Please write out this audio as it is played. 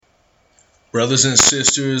Brothers and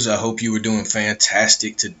sisters, I hope you are doing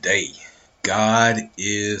fantastic today. God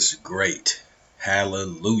is great.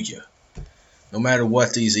 Hallelujah. No matter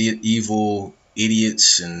what these evil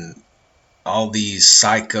idiots and all these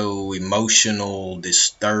psycho, emotional,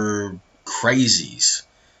 disturbed crazies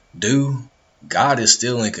do, God is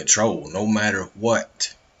still in control no matter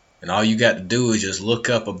what. And all you got to do is just look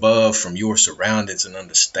up above from your surroundings and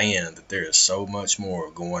understand that there is so much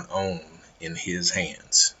more going on in His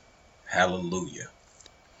hands. Hallelujah.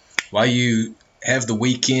 While you have the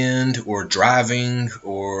weekend or driving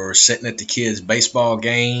or sitting at the kids' baseball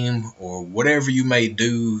game or whatever you may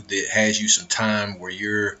do that has you some time where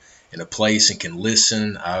you're in a place and can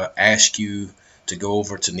listen, I ask you to go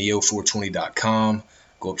over to neo420.com,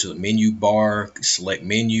 go up to the menu bar, select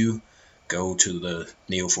menu, go to the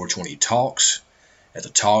Neo420 Talks. At the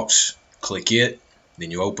Talks, click it,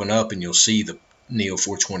 then you open up and you'll see the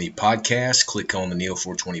Neo420 podcast. Click on the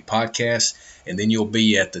Neo420 podcast, and then you'll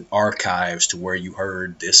be at the archives to where you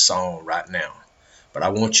heard this song right now. But I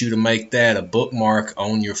want you to make that a bookmark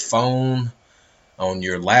on your phone, on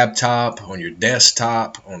your laptop, on your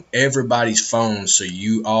desktop, on everybody's phone, so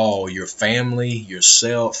you all, your family,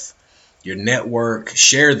 yourself, your network,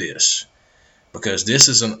 share this, because this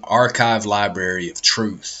is an archive library of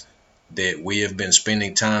truth that we have been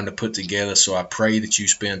spending time to put together. So I pray that you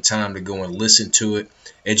spend time to go and listen to it,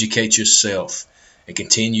 educate yourself, and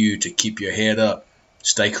continue to keep your head up.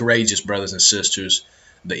 Stay courageous, brothers and sisters.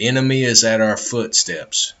 The enemy is at our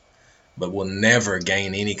footsteps, but will never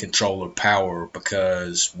gain any control or power,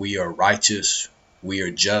 because we are righteous, we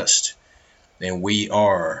are just, and we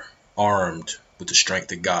are armed with the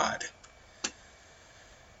strength of God.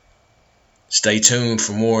 Stay tuned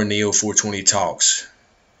for more Neo420 Talks,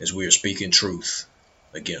 as we are speaking truth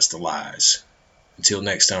against the lies. Until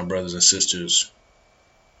next time, brothers and sisters.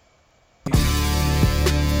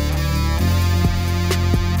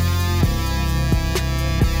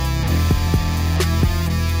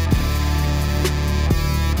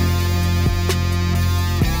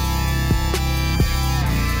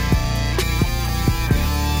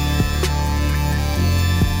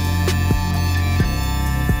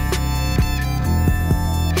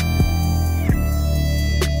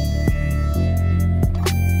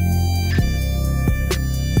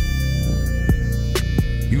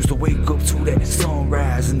 Used to wake up to that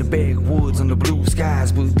sunrise in the backwoods on the blue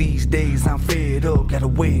skies, but these days I'm fed up, gotta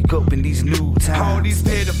wake up in these new times. All these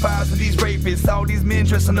pedophiles and these rapists, all these men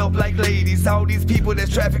dressing up like ladies, all these people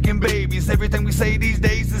that's trafficking babies. Everything we say these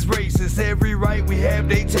days is racist. Every right we have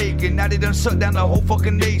they taken. Now they done shut down the whole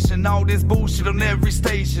fucking nation. All this bullshit on every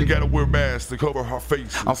station. You gotta wear masks to cover our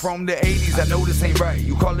faces. I'm from the 80s, I know this ain't right.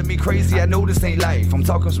 You calling me crazy, I know this ain't life. I'm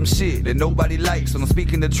talking some shit that nobody likes, and I'm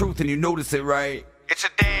speaking the truth and you notice it, right? It's a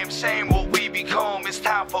damn shame what we become. It's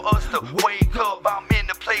time for us to wake up. I'm in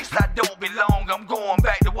the place I don't belong. I'm going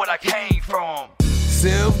back to what I came from.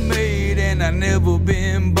 Self-made and I never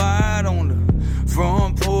been bought on the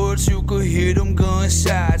front porch. You could hear them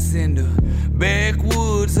gunshots in the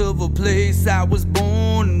backwoods of a place I was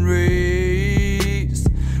born and raised.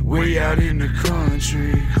 Way out in the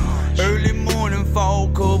country. Early morning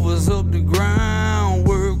fog covers up the ground.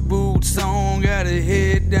 Work boots on, gotta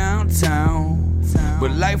head downtown.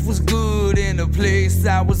 But life was good in the place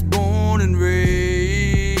I was born and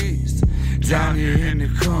raised. Down here in the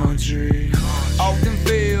country. Often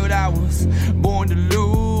failed, I was born to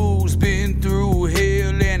lose. Been through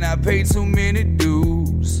hell and I paid so many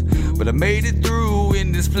dues. But I made it through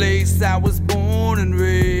in this place I was born and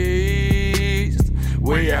raised.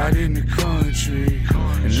 Way out in the country.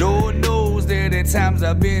 And Lord knows that at times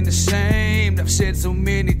I've been ashamed. I've shed so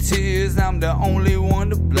many tears, I'm the only one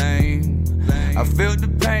to blame. I felt the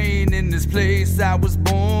pain in this place I was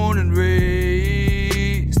born and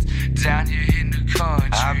raised. Down here in the country.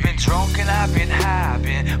 I've been drunk and I've been high,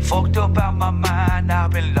 been fucked up out my mind.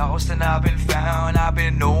 I've been lost and I've been found. I've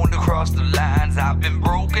been known to cross the lines. I've been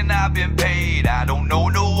broken, I've been paid. I don't know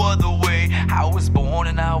no other way. I was born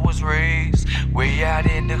and I was raised way out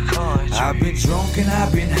in the country. I've been drunk and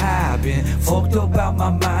I've been high, been fucked up out my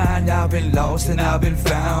mind. I've been lost and I've been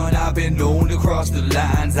found. I've been known to cross the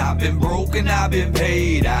lines. I've been broken, I've been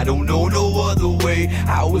paid. I don't know no other way.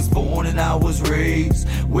 I was born and I was raised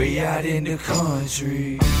way out in the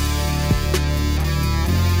country.